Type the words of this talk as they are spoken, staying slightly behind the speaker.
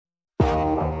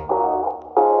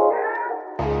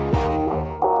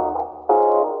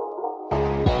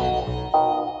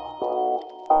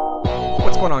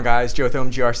going on, guys? Joe with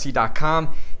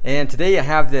OMGRC.com, and today I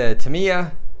have the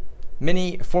Tamiya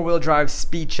Mini 4-wheel drive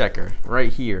speed checker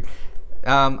right here.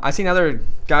 I've seen other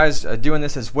guys doing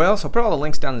this as well, so I'll put all the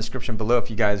links down in the description below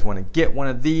if you guys want to get one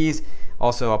of these.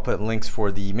 Also, I'll put links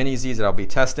for the Mini Zs that I'll be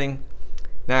testing.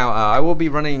 Now, I will be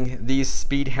running these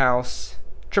Speedhouse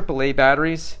AAA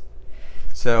batteries.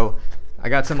 So I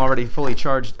got some already fully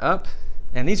charged up,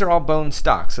 and these are all bone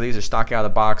stock. So these are stock out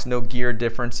of the box, no gear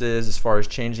differences as far as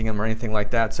changing them or anything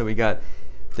like that. So we got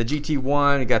the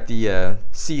GT1, we got the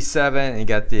C7, and you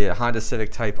got the Honda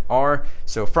Civic Type R.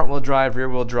 So front wheel drive, rear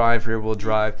wheel drive, rear wheel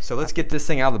drive. So let's get this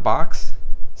thing out of the box,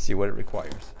 see what it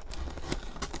requires.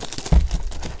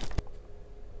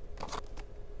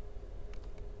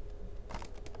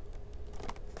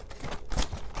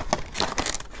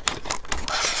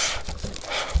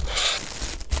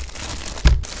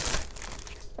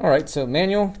 Alright, so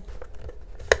manual.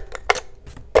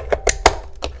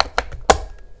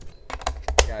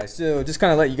 Guys, so just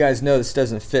kind of let you guys know this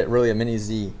doesn't fit really a Mini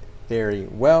Z very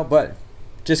well, but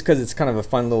just because it's kind of a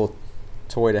fun little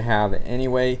toy to have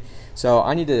anyway. So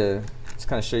I need to just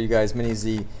kind of show you guys Mini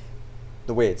Z,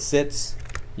 the way it sits.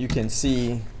 You can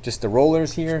see just the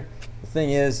rollers here. The thing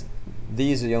is,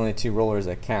 these are the only two rollers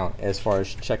that count as far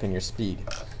as checking your speed.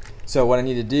 So what I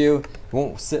need to do, it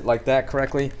won't sit like that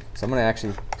correctly, so I'm going to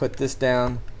actually put this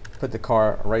down, put the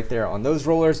car right there on those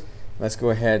rollers. Let's go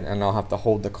ahead, and I'll have to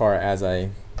hold the car as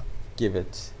I give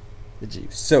it the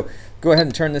juice. So go ahead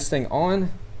and turn this thing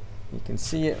on. You can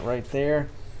see it right there.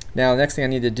 Now the next thing I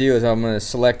need to do is I'm going to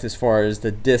select as far as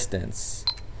the distance.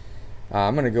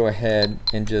 I'm going to go ahead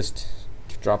and just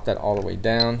drop that all the way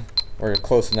down, or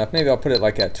close enough. Maybe I'll put it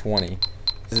like at 20.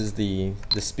 This is the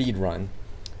speed run.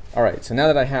 Alright, so now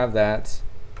that I have that,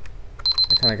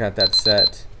 I kind of got that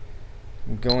set,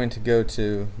 I'm going to go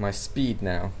to my speed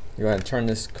now. Go ahead and turn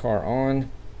this car on,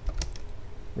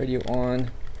 radio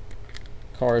on,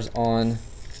 car's on,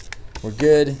 we're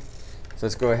good. So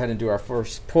let's go ahead and do our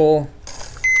first pull.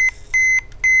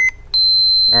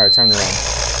 Alright, time to run.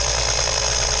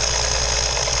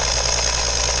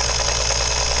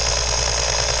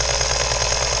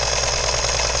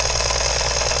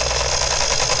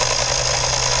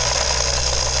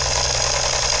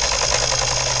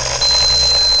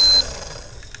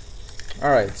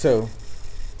 Alright, so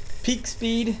peak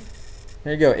speed,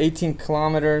 there you go, 18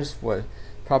 kilometers. What?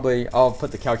 Probably I'll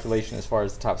put the calculation as far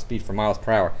as the top speed for miles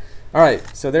per hour.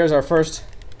 Alright, so there's our first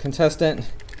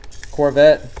contestant,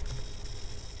 Corvette.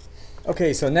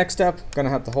 Okay, so next up, I'm going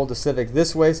to have to hold the Civic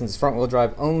this way since it's front wheel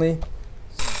drive only.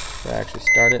 So I actually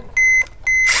start it.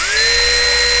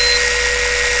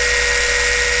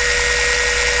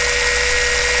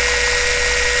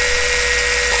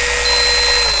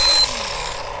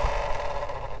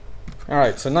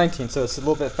 Alright, so 19, so it's a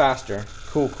little bit faster.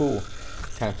 Cool, cool.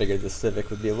 Kind of figured the Civic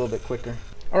would be a little bit quicker.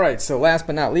 Alright, so last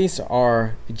but not least,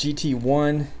 our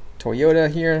GT1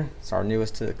 Toyota here. It's our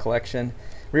newest to the collection.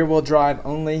 Rear wheel drive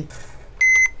only.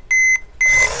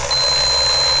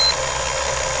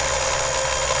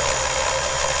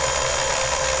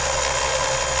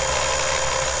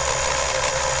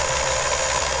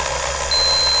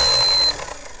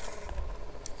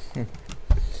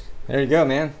 There you go,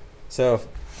 man. So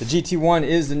the GT1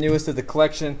 is the newest of the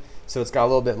collection, so it's got a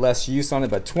little bit less use on it,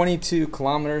 but 22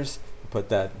 kilometers. Put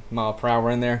that mile per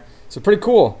hour in there. So pretty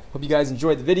cool. Hope you guys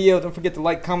enjoyed the video. Don't forget to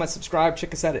like, comment, subscribe.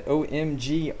 Check us out at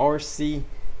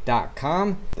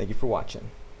OMGRC.com. Thank you for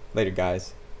watching. Later,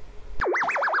 guys.